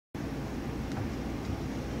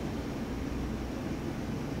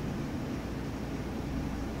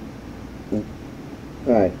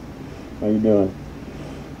Hi, how you doing?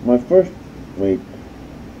 My first, wait,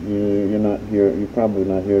 you're not here. You're probably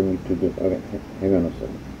not hearing me too good. Okay, hang on a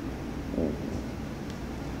second. Uh,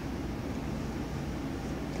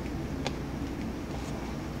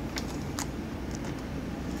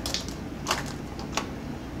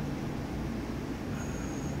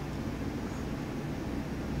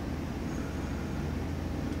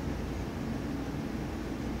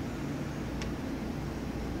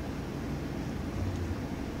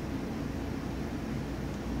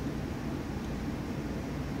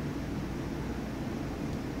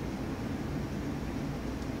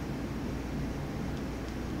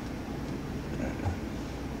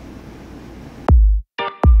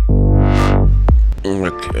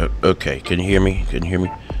 Okay, can you hear me? Can you hear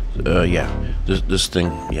me? Yeah, this thing,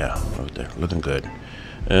 yeah, over there, looking good.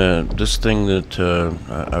 This thing that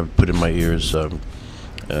I put in my ears,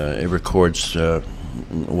 it records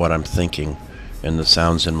what I'm thinking and the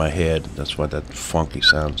sounds in my head. That's why that funky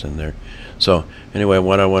sounds in there. So anyway,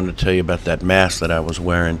 what I wanted to tell you about that mask that I was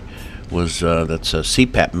wearing was that's a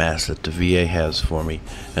CPAP mask that the VA has for me.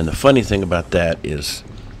 And the funny thing about that is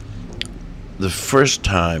the first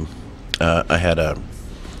time I had a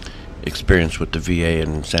experience with the VA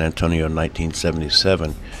in San Antonio in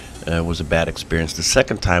 1977 was a bad experience. The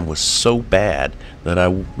second time was so bad that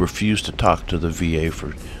I refused to talk to the VA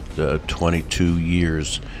for the 22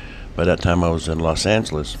 years. By that time, I was in Los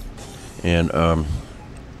Angeles, and I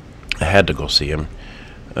had to go see him.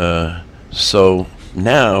 So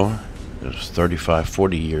now, it was 35,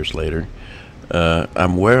 40 years later,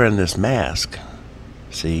 I'm wearing this mask.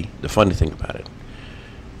 See, the funny thing about it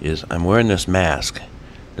is I'm wearing this mask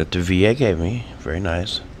that the VA gave me. Very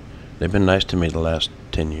nice. They've been nice to me the last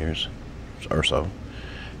 10 years or so.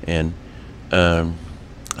 And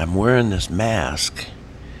I'm wearing this mask,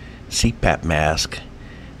 CPAP mask,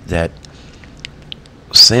 that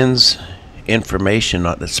sends information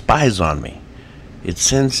that spies on me. It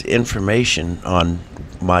sends information on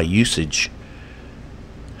my usage,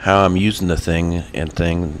 how I'm using the thing,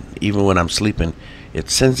 even when I'm sleeping. It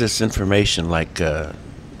sends this information like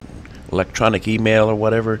electronic email or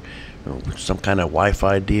whatever, or some kind of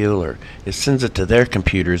Wi-Fi deal, or it sends it to their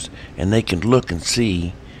computers, and they can look and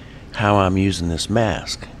see how I'm using this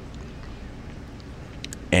mask.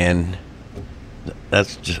 And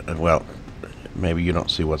that's just, well, maybe you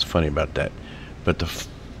don't see what's funny about that, but the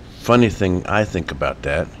funny thing I think about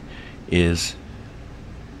that is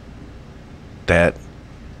that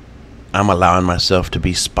I'm allowing myself to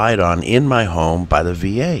be spied on in my home by the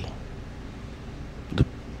VA, the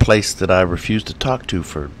place that I refused to talk to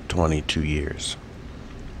for 22 years.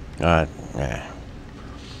 Uh,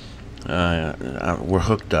 we're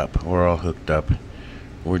hooked up. We're all hooked up.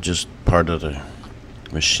 We're just part of the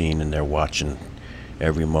machine, and they're watching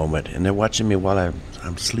every moment. And they're watching me while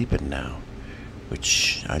I'm sleeping now,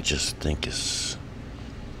 which I just think is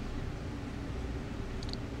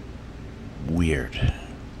weird.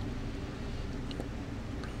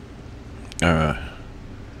 Alright,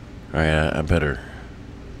 I better.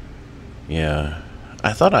 Yeah.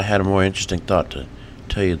 I thought I had a more interesting thought to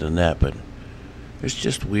tell you than that, but it's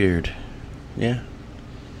just weird. Yeah.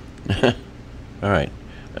 Alright.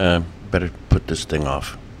 Better put this thing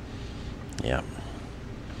off. Yeah.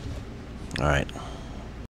 Alright.